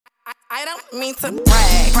I don't mean to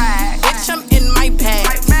brag. Bitch, I'm in my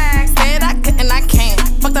bag. Said I couldn't, I can't.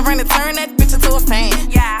 Fucked around and turn that bitch into a fan.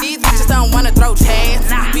 These bitches don't wanna throw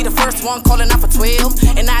chads. Be the first one calling out for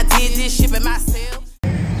 12. And I did this shit by myself.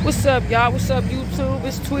 What's up, y'all? What's up, YouTube?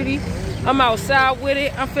 It's Tweety. I'm outside with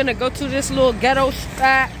it. I'm finna go to this little ghetto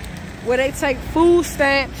spot where they take food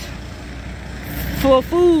stamps for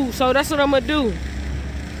food. So that's what I'm gonna do.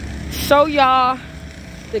 Show y'all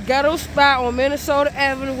the ghetto spot on Minnesota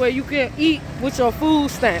Avenue where you can eat with your food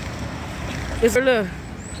stamp. It's a little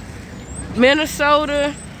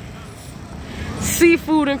Minnesota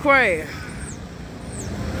seafood and crab.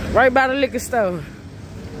 Right by the liquor store.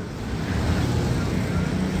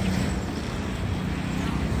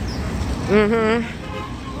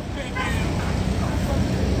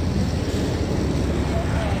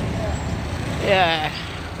 Yeah.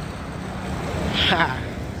 Ha.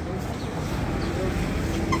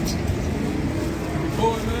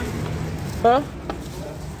 Huh?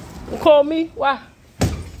 You call me? Why?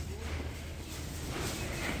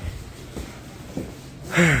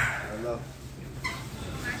 Hello.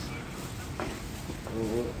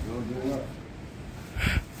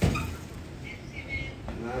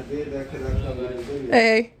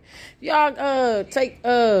 Hey, y'all take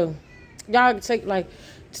like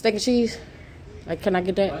steak and cheese. Like, can I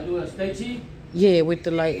get that? I do a steak cheese? Yeah, with the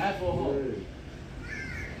like.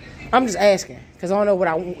 I'm just asking, cause I don't know what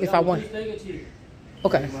if I want. Steak and cheese.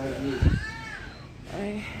 Okay.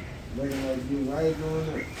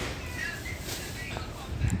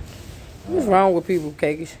 What's wrong with people,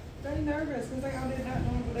 Cakeys? They're nervous because they out there not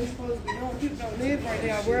doing what they supposed to be doing. People don't live right. They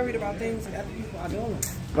are worried about things that other people are doing.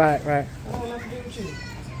 Right. I don't know what to do with you.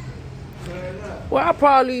 Well, I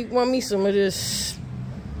probably want me some of this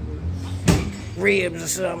ribs or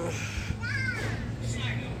something.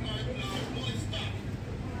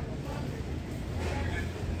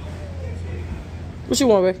 What you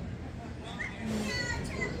want, babe?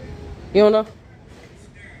 You don't know?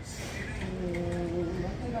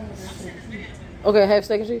 Okay, half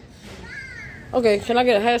steak and cheese. Okay, can I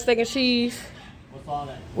get a half steak and cheese? What's on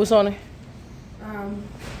it? What's on it?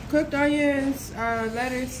 Cooked onions,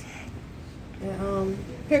 lettuce, and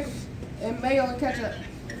pickles, and mayo and ketchup.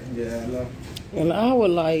 Yeah, I love. And I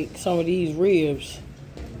would like some of these ribs.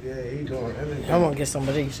 Yeah, he doing everything. I'm gonna get some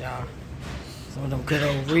of these, y'all. Some of them good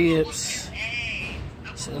old ribs.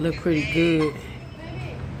 So it look pretty good.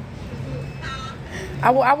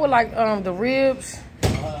 I would like the ribs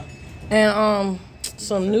and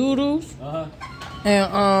some noodles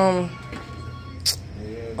and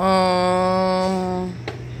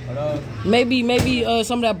maybe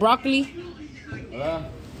some of that broccoli.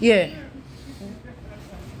 Yeah.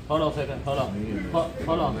 Hold on a second. Hold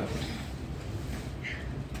on.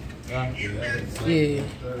 Yeah.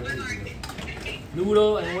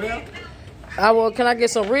 Noodle and what else? Can I get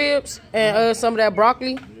some ribs and some of that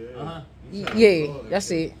broccoli? Yeah,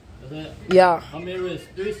 that's it. That's it? Yeah. How many ribs?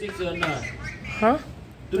 3, 6, or 9? Huh?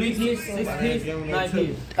 3 piece, 6 piece, 9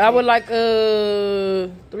 piece. I would like 3. I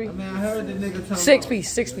mean, I heard the nigga talking 6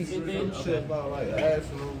 piece. some shit about like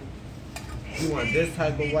asking you want this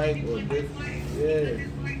type of white or this. Yeah.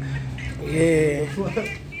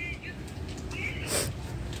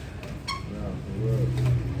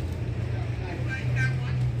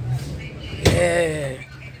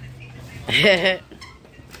 Yeah.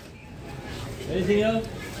 Anything else?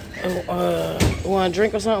 Want a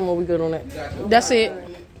drink or something, or we good on that? That's it.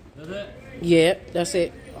 That's it? Yeah, that's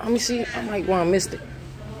it. Let me see. I might want Mystic.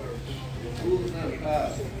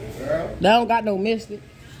 They don't got no Mystic.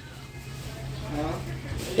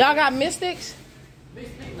 Y'all got Mystics?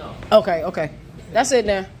 Mystic? No. Okay. That's it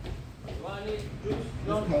now.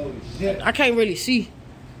 I can't really see.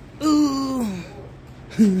 Ooh.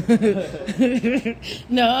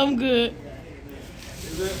 No, I'm good.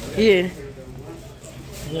 Yeah.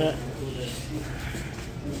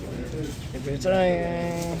 Every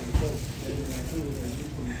time.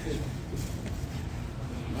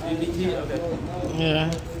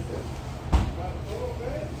 Yeah.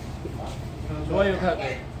 So where your car,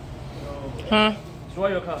 babe? Huh? So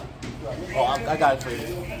where your car? Oh, I got it for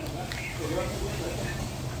you.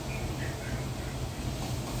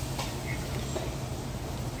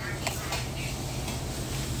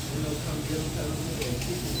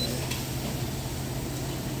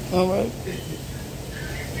 All right.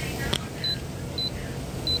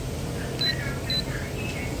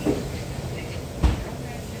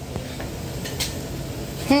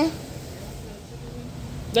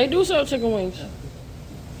 They do sell chicken wings.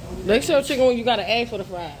 They sell chicken wings. You gotta ask for the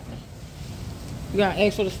fries. You gotta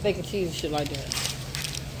ask for the steak and cheese and shit like that.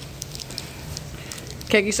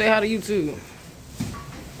 Keki, say hi to YouTube.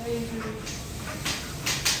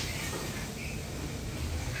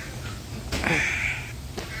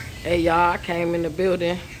 Hey y'all, I came in the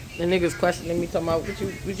building. The niggas questioning me, talking about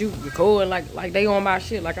what you recording like they on my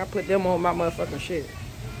shit, like I put them on my motherfucking shit.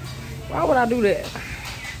 Why would I do that?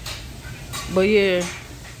 But yeah,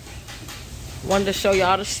 wanted to show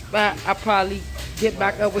y'all the spot. I probably get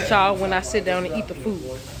back up with y'all when I sit down and eat the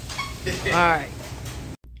food. Alright.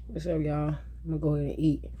 What's up, y'all? I'm gonna go ahead and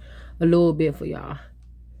eat a little bit for y'all.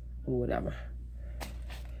 Or whatever.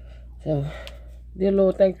 So, dear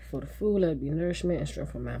Lord, thank you for the food. Let it be nourishment and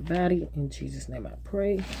strength for my body. In Jesus' name I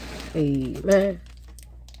pray. Amen.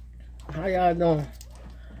 How y'all doing?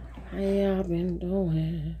 How y'all been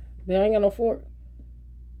doing? Man, I ain't got no fork.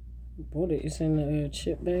 Put it. It's in the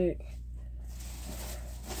chip bag.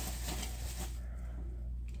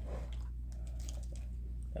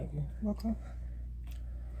 Thank you. Okay.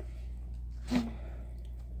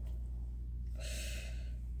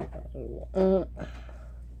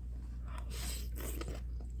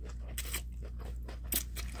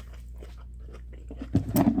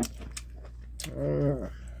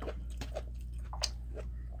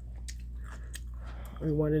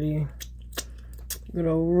 One of these good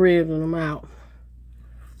old ribs in the mouth.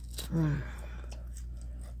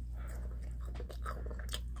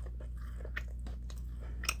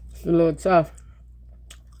 It's a little tough.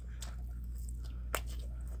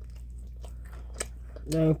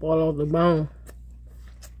 They ain't fall off the bone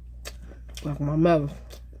like my mother.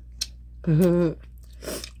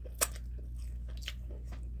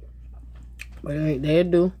 But it ain't they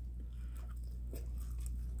do.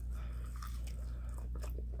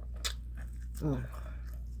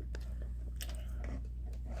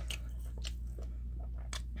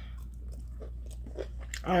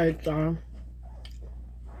 Alright, y'all.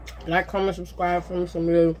 Like, comment, subscribe for me some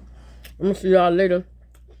real. I'm gonna see y'all later.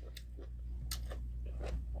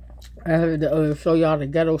 I have to show y'all the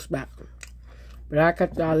ghetto spot. But I'll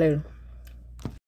catch y'all later.